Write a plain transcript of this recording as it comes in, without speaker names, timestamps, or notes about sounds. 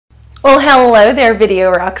Well, hello there, video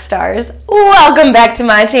rock stars. Welcome back to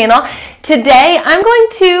my channel. Today, I'm going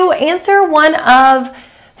to answer one of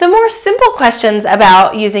the more simple questions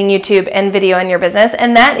about using YouTube and video in your business,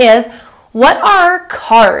 and that is, what are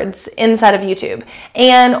cards inside of YouTube?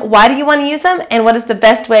 And why do you want to use them? And what is the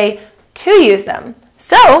best way to use them?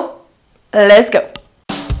 So, let's go.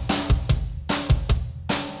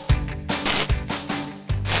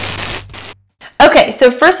 Okay, so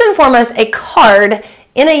first and foremost, a card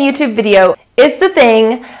in a YouTube video is the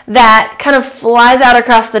thing that kind of flies out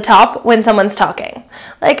across the top when someone's talking.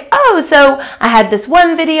 Like, oh, so I had this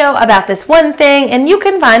one video about this one thing and you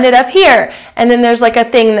can find it up here. And then there's like a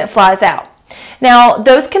thing that flies out. Now,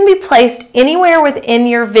 those can be placed anywhere within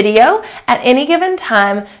your video at any given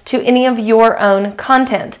time to any of your own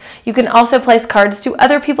content. You can also place cards to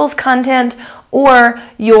other people's content or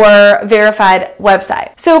your verified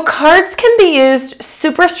website. So cards can be used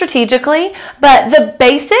super strategically, but the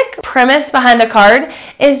basic premise behind a card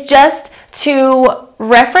is just to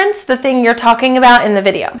reference the thing you're talking about in the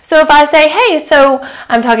video. So if I say, hey, so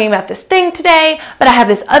I'm talking about this thing today, but I have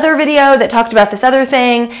this other video that talked about this other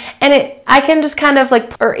thing, and I can just kind of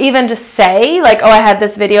like, or even just say like, oh, I had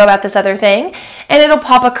this video about this other thing, and it'll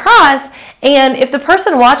pop across. And if the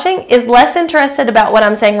person watching is less interested about what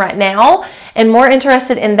I'm saying right now and more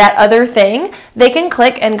interested in that other thing, they can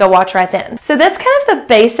click and go watch right then. So that's kind of the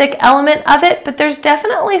basic element of it, but there's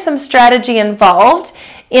definitely some strategy involved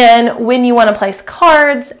in when you want to place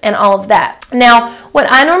cards and all of that. Now, what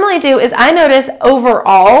I normally do is I notice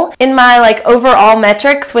overall, in my overall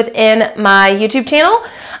metrics within my YouTube channel,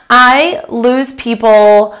 I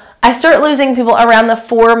start losing people around the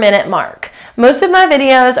 4-minute mark. Most of my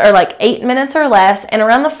videos are like 8 minutes or less, and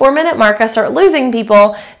around the 4-minute mark, I start losing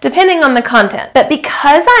people depending on the content. But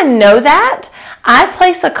because I know that, I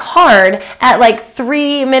place a card at like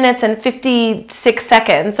 3 minutes and 56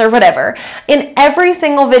 seconds or whatever in every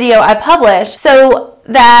single video I publish, so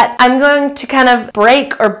that I'm going to kind of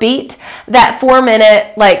break or beat that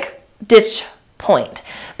 4-minute ditch point.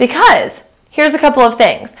 Because here's a couple of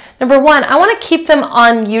things. Number one, I want to keep them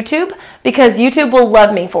on YouTube because YouTube will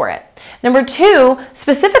love me for it. Number two,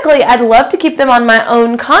 specifically, I'd love to keep them on my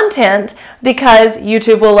own content because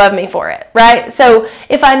YouTube will love me for it, right? So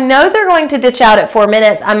if I know they're going to ditch out at 4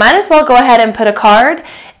 minutes, I might as well go ahead and put a card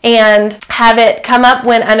and have it come up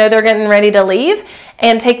when I know they're getting ready to leave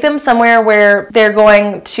and take them somewhere where they're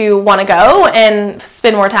going to want to go and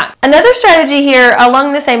spend more time. Another strategy here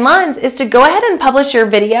along the same lines is to go ahead and publish your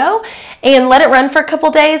video and let it run for a couple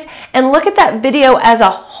days and look at that video as a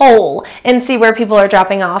whole and see where people are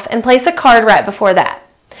dropping off and place a card right before that.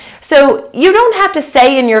 So you don't have to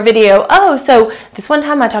say in your video, oh, so this one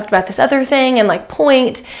time I talked about this other thing and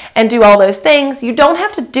point and do all those things. You don't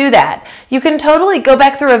have to do that. You can totally go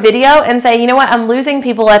back through a video and say, you know what, I'm losing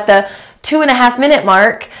people at the 2.5-minute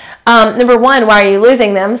mark. Number one, why are you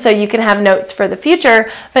losing them? So you can have notes for the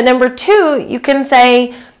future. But number two, you can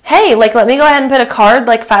say, hey, let me go ahead and put a card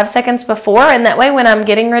 5 seconds before, and that way when I'm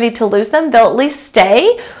getting ready to lose them, they'll at least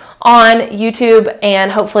stay on YouTube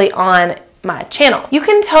and hopefully on my channel. You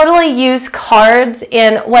can totally use cards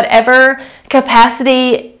in whatever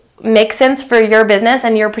capacity makes sense for your business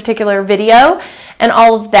and your particular video and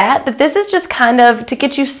all of that, but this is just kind of to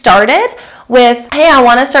get you started with, hey, I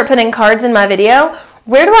want to start putting cards in my video.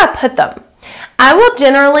 Where do I put them? I will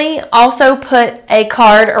generally also put a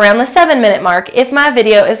card around the 7-minute mark if my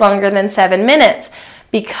video is longer than 7 minutes,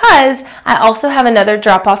 because I also have another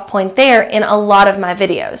drop-off point there in a lot of my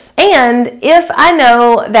videos. And if I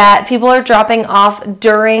know that people are dropping off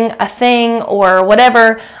during a thing or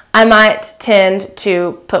whatever, I might tend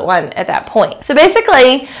to put one at that point. So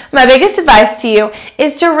basically, my biggest advice to you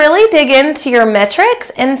is to really dig into your metrics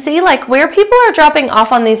and see where people are dropping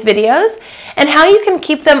off on these videos and how you can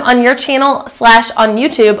keep them on your channel / on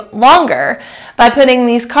YouTube longer by putting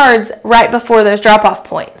these cards right before those drop-off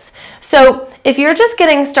points. So if you're just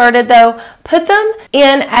getting started though, put them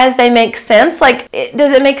in as they make sense.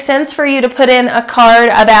 Does it make sense for you to put in a card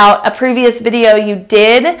about a previous video you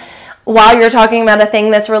did while you're talking about a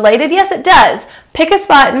thing that's related? Yes, it does. Pick a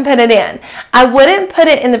spot and put it in. I wouldn't put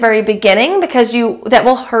it in the very beginning because that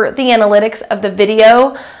will hurt the analytics of the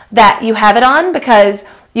video that you have it on, because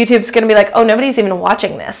YouTube's going to be like, oh, nobody's even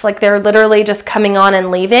watching this. They're literally just coming on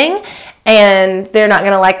and leaving, and they're not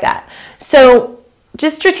going to like that. So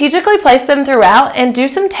just strategically place them throughout and do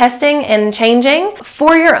some testing and changing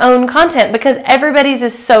for your own content, because everybody's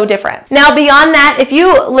is so different. Now, beyond that, if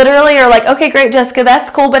you literally are like, okay, great, Jessica, that's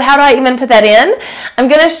cool, but how do I even put that in? I'm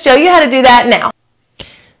going to show you how to do that now.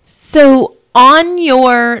 So on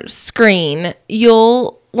your screen,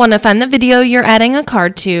 you'll want to find the video you're adding a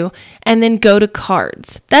card to and then go to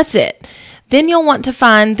cards. That's it. Then you'll want to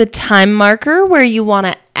find the time marker where you want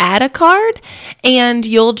to add a card, and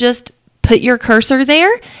you'll just put your cursor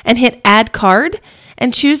there and hit add card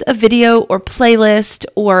and choose a video or playlist,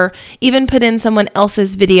 or even put in someone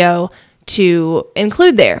else's video to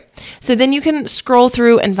include there. So then you can scroll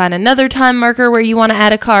through and find another time marker where you want to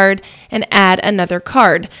add a card and add another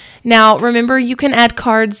card. Now remember, you can add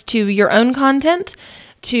cards to your own content,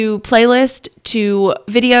 to playlist, to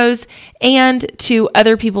videos, and to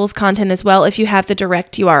other people's content as well if you have the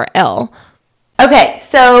direct URL. Okay,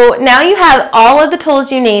 so now you have all of the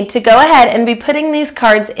tools you need to go ahead and be putting these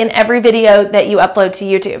cards in every video that you upload to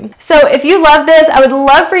YouTube. So if you love this, I would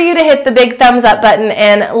love for you to hit the big thumbs up button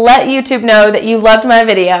and let YouTube know that you loved my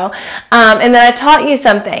video and that I taught you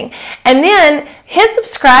something. And then hit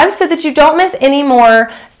subscribe so that you don't miss any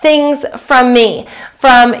more things from me,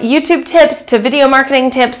 from YouTube tips to video marketing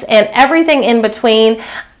tips and everything in between.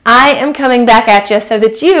 I am coming back at you so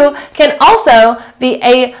that you can also be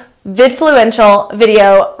a vidfluential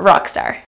video rockstar.